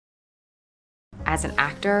As an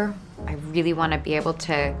actor, I really want to be able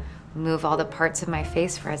to move all the parts of my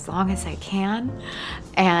face for as long as I can.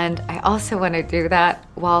 And I also want to do that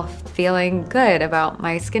while feeling good about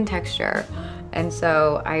my skin texture. And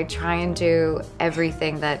so I try and do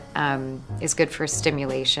everything that is good for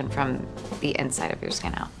stimulation from the inside of your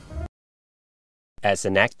skin out. As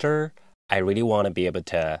an actor, I really want to be able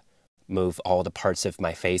to move all the parts of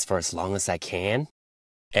my face for as long as I can.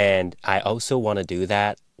 And I also want to do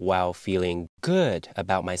that while feeling good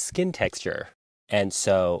about my skin texture. And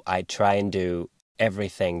so I try and do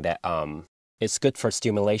everything that is good for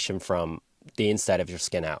stimulation from the inside of your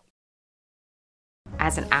skin out.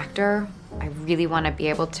 As an actor, I really want to be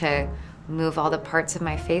able to move all the parts of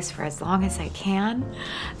my face for as long as I can.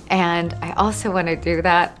 And I also want to do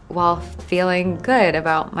that while feeling good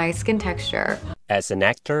about my skin texture. As an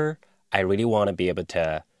actor, I really want to be able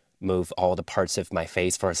to move all the parts of my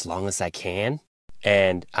face for as long as I can.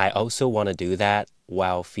 And I also want to do that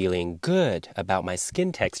while feeling good about my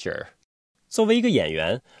skin texture. 作为一个演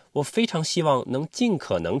员，我非常希望能尽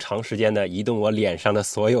可能长时间地移动我脸上的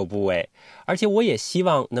所有部位，而且我也希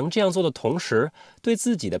望能这样做的同时，对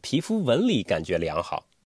自己的皮肤纹理感觉良好。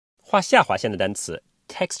画下划线的单词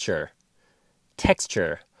texture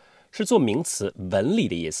是做名词纹理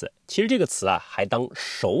的意思。其实这个词还当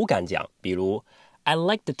手感讲，比如 I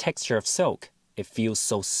like the texture of silk. It feels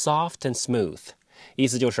so soft and smooth. 意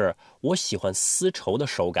思就是我喜欢丝绸的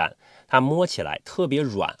手感，它摸起来特别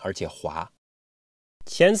软而且滑。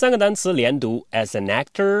前三个单词连读 as an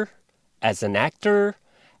actor,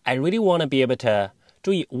 I really want to be able to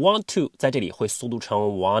注意 want to 在这里会速读成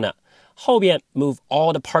wanna 后边 move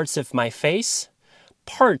all the parts of my face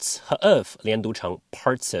parts 和 of 连读成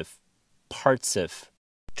parts of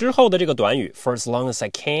之后的这个短语 for as long as I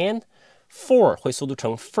can for 会速读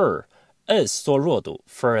成 for as 做弱读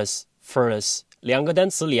for as两个单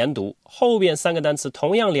词连读，后边三个单词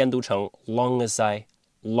同样连读成 long as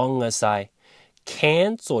I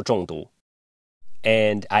can 做重读。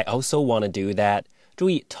And I also want to do that. 注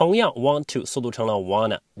意，同样 want to 速读成了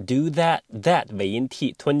wanna. Do that 尾音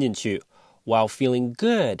t 吞进去 while feeling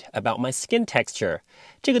good about my skin texture.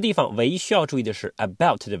 这个地方唯一需要注意的是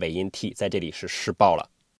about 的尾音 t 在这里是失爆了。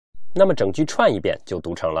那么整句串一遍就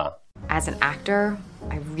读成了 As an actor,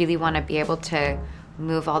 I really want to be able to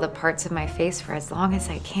move all the parts of my face for as long as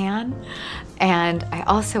I can. And I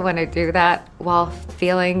also want to do that while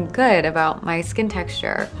feeling good about my skin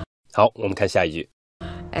texture. 好，我们看下一句。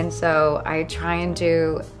And so I try and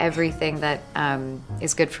do everything that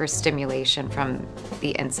is good for stimulation from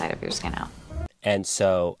the inside of your skin out. And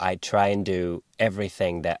so I try and do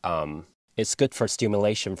everything that is good for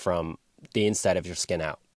stimulation from the inside of your skin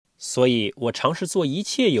out. 所以我尝试做一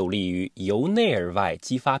切有利于由内而外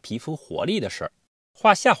激发皮肤活力的事儿。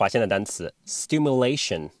画下划线的单词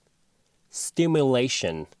stimulation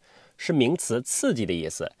是名词刺激的意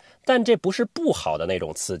思，但这不是不好的那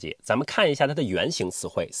种刺激。咱们看一下它的原型词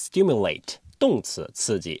汇 stimulate 动词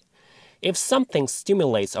刺激。If something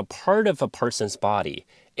stimulates a part of a person's body,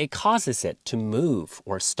 it causes it to move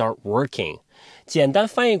or start working. 简单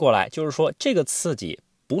翻译过来就是说，这个刺激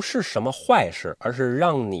不是什么坏事，而是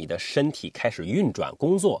让你的身体开始运转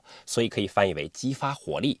工作，所以可以翻译为激发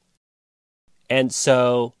活力。And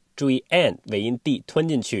so 注意 and 尾音 d 吞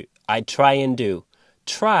进去 I try and do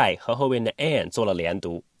try 和后面的 and 做了连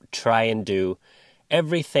读 try and do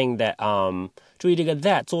everything that 注意这个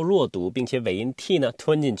that 做弱读，并且尾音 t 呢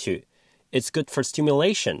吞进去 It's good for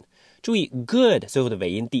stimulation 注意 good 最后的尾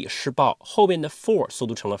音 d 失爆，后边的 for 速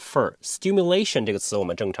读成了 for stimulation 这个词我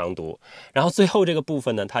们正常读，然后最后这个部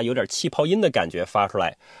分呢它有点气泡音的感觉发出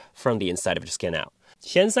来 from the inside of your skin out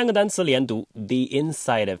前三个单词连读 the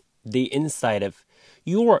inside of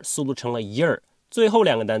your 速读成了 your 最后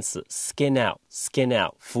两个单词 skin out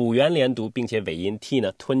辅元连读，并且尾音 t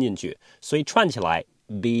呢吞进去，所以串起来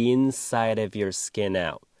the inside of your skin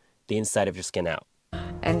out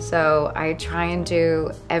And so I try and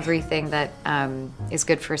do everything that is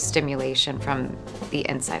good for stimulation from the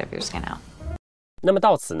inside of your skin out. 那么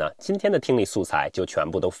到此呢，今天的听力素材就全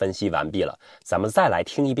部都分析完毕了，咱们再来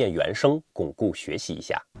听一遍原声，巩固学习一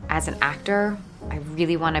下。As an actor, I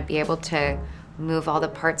really want to be able to move all the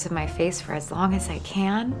parts of my face for as long as I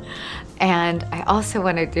can. And I also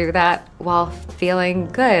want to do that while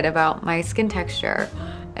feeling good about my skin texture.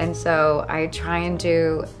 And so I try and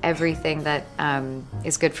do everything that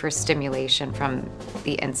is good for stimulation from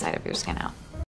the inside of your skin out.